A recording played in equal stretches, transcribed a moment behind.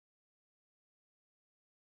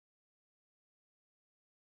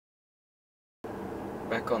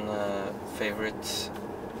back on a favorite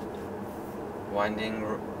winding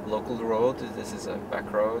local road. This is a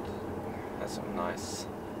back road, has some nice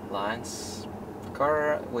lines.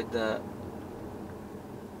 Car with the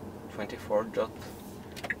 24.30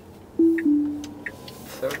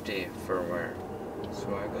 firmware,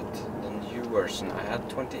 so I got the new version. I had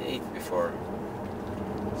 28 before,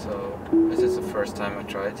 so this is the first time I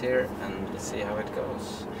try it here, and let's see how it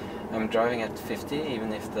goes. I'm driving at 50,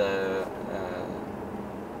 even if the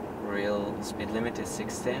real speed limit is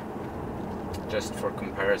 60, just for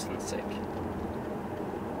comparison's sake.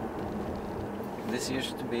 This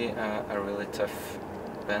used to be a really tough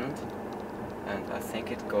bend, and I think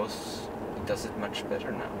it does it much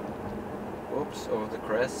better now. Oops, over the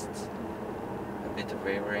crest, a bit of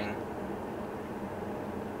wavering.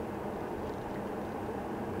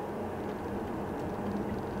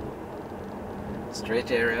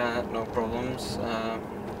 Straight area, no problems.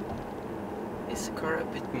 Is the car a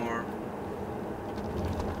bit more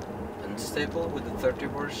unstable with the 30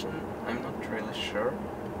 version? I'm not really sure.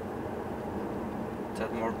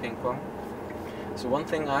 Tad more ping pong. So one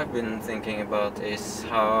thing I've been thinking about is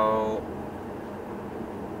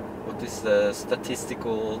what is the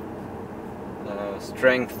statistical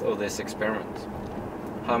strength of this experiment?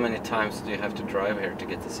 How many times do you have to drive here to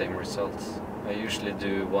get the same results? I usually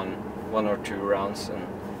do one or two rounds and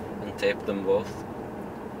tape them both,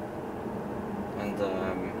 and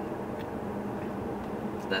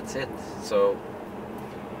that's it. So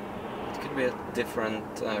it could be a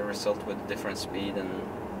different result with different speed and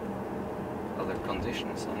other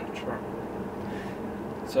conditions, I'm not sure.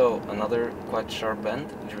 So another quite sharp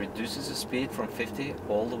bend. It reduces the speed from 50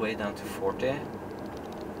 all the way down to 40.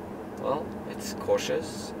 Well, it's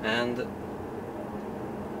cautious, and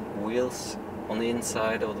wheels on the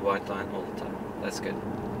inside of the white line all the time. That's good.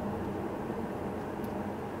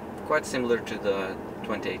 Quite similar to the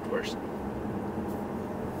 28 version.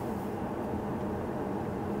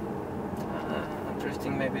 I'm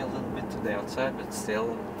drifting maybe a little bit to the outside, but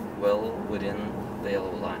still well within the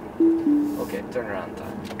yellow line. Okay, turnaround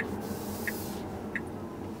time.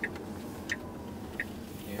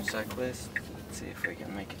 New cyclist. Let's see if we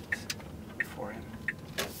can make it for him.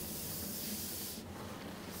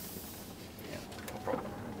 Yeah, no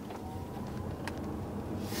problem.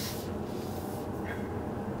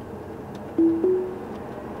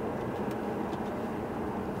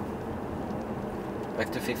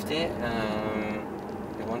 Back to 50.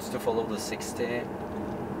 He wants to follow the 60.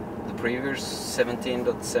 The previous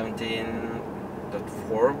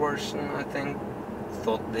 17.17.4 version, I think,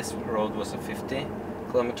 thought this road was a 50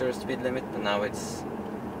 kilometer speed limit, but now it's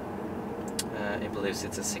he believes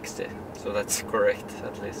it's a 60, so that's correct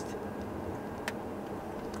at least.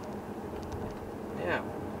 Yeah.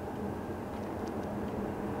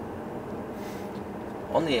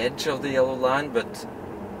 On the edge of the yellow line, but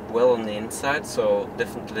well on the inside, so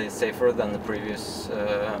definitely safer than the previous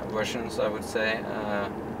versions, I would say.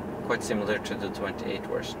 Quite similar to the 28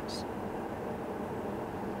 versions.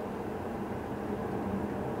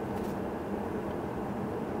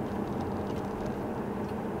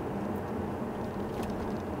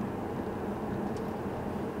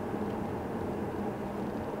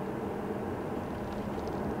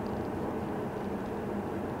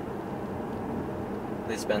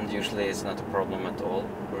 This bend usually is not a problem at all.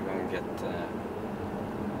 We're going to get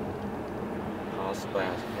passed by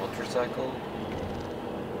a motorcycle.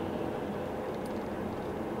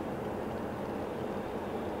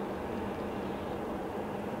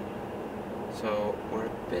 So we're a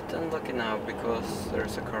bit unlucky now because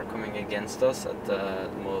there's a car coming against us at the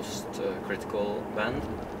most critical bend.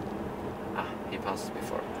 Ah, he passed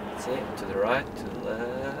before. Let's see, to the right, to the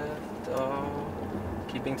left. Oh,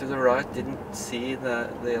 keeping to the right, didn't see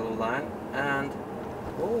the yellow line, and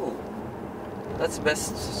oh, that's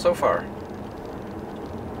best so far.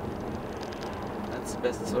 That's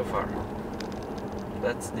best so far.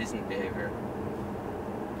 That's decent behavior.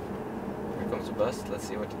 Comes a bus, let's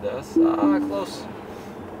see what it does. Ah, close.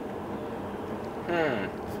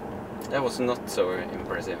 That was not so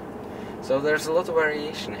impressive. So there's a lot of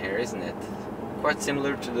variation here, isn't it? Quite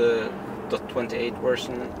similar to the .28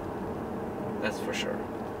 version, that's for sure.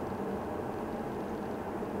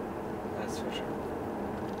 That's for sure.